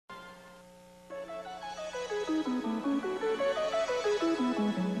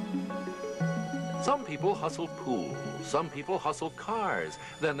Some people hustle pools, some people hustle cars.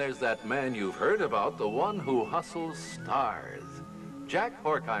 Then there's that man you've heard about, the one who hustles stars. Jack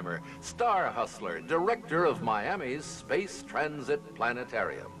Horkheimer, star hustler, director of Miami's Space Transit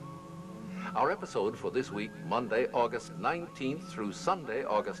Planetarium. Our episode for this week, Monday, August 19th through Sunday,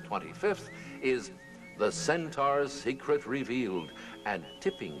 August 25th, is The Centaur's Secret Revealed and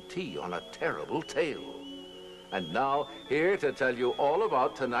Tipping Tea on a Terrible Tale. And now, here to tell you all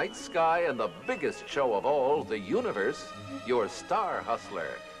about tonight's sky and the biggest show of all, the universe, your star hustler,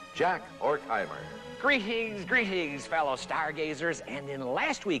 Jack Horkheimer. Greetings, greetings, fellow stargazers. And in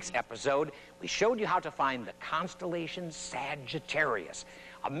last week's episode, we showed you how to find the constellation Sagittarius,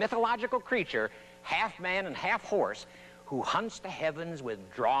 a mythological creature, half man and half horse, who hunts the heavens with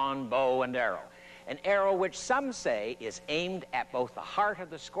drawn bow and arrow. An arrow which some say is aimed at both the heart of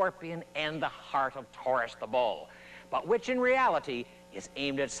the scorpion and the heart of Taurus the bull, but which in reality is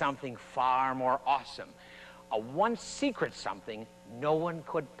aimed at something far more awesome, a once secret something no one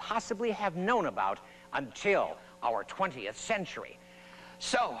could possibly have known about until our 20th century.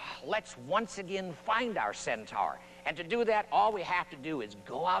 So let's once again find our centaur, and to do that, all we have to do is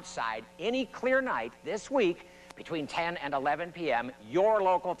go outside any clear night this week between 10 and 11 p.m. your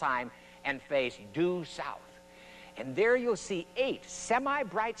local time, and face due south. And there you'll see 8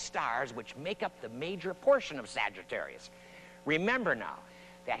 semi-bright stars which make up the major portion of Sagittarius. Remember now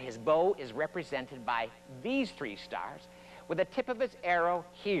that his bow is represented by these 3 stars with the tip of his arrow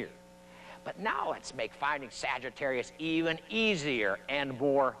here. But now let's make finding Sagittarius even easier and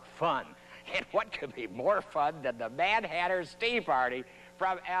more fun. And what could be more fun than the Mad Hatter's Tea Party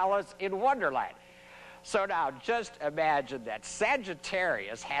from Alice in Wonderland? So now, just imagine that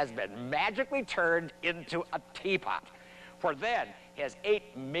Sagittarius has been magically turned into a teapot. For then, his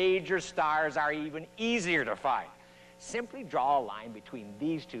 8 major stars are even easier to find. Simply draw a line between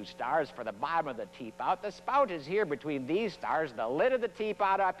these 2 stars for the bottom of the teapot. The spout is here between these stars, the lid of the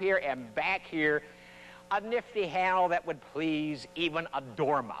teapot up here, and back here, a nifty handle that would please even a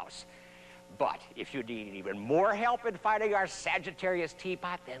dormouse. But if you need even more help in finding our Sagittarius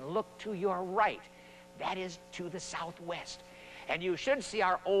teapot, then look to your right. That is to the southwest. And you should see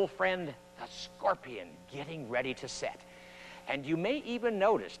our old friend, the scorpion, getting ready to set. And you may even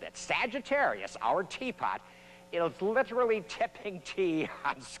notice that Sagittarius, our teapot, is literally tipping tea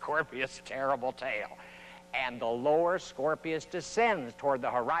on Scorpius' terrible tail. And the lower Scorpius descends toward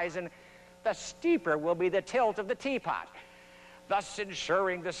the horizon, the steeper will be the tilt of the teapot, thus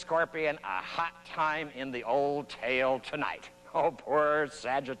ensuring the scorpion a hot time in the old tail tonight. Oh, poor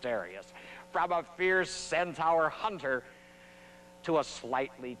Sagittarius. From a fierce centaur hunter to a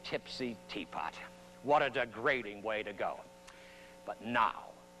slightly tipsy teapot. What a degrading way to go. But now,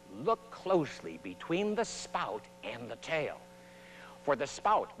 look closely between the spout and the tail. For the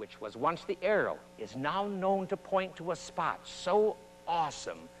spout, which was once the arrow, is now known to point to a spot so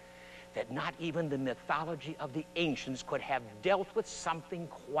awesome that not even the mythology of the ancients could have dealt with something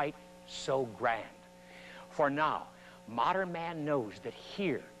quite so grand. For now, modern man knows that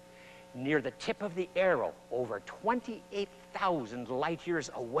here, near the tip of the arrow, over 28,000 light years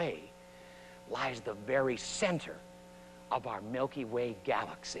away, lies the very center of our Milky Way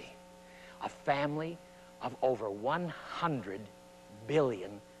galaxy, a family of over 100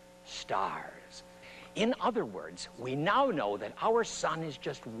 billion stars. In other words, we now know that our sun is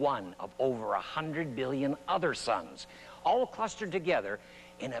just one of over 100 billion other suns, all clustered together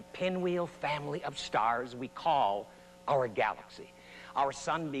in a pinwheel family of stars we call our galaxy. Our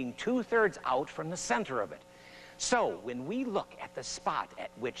sun being 2/3 out from the center of it. So when we look at the spot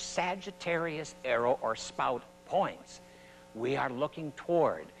at which Sagittarius arrow or spout points, we are looking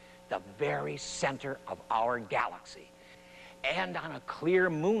toward the very center of our galaxy. And on a clear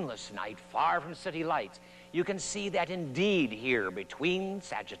moonless night, far from city lights, you can see that indeed here between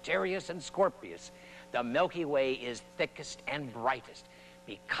Sagittarius and Scorpius, the Milky Way is thickest and brightest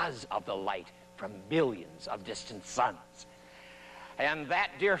because of the light from billions of distant suns. And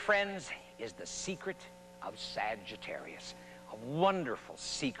that, dear friends, is the secret of Sagittarius. A wonderful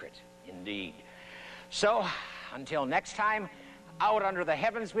secret indeed. So, until next time, out under the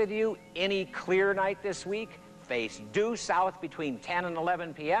heavens with you, any clear night this week, face due south between 10 and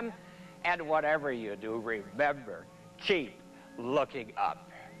 11 p.m., and whatever you do, remember, keep looking up.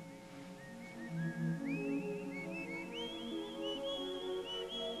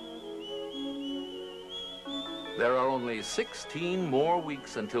 There are only 16 more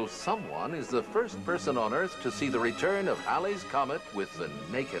weeks until someone is the first person on Earth to see the return of Halley's Comet with the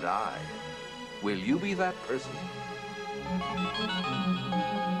naked eye. Will you be that person?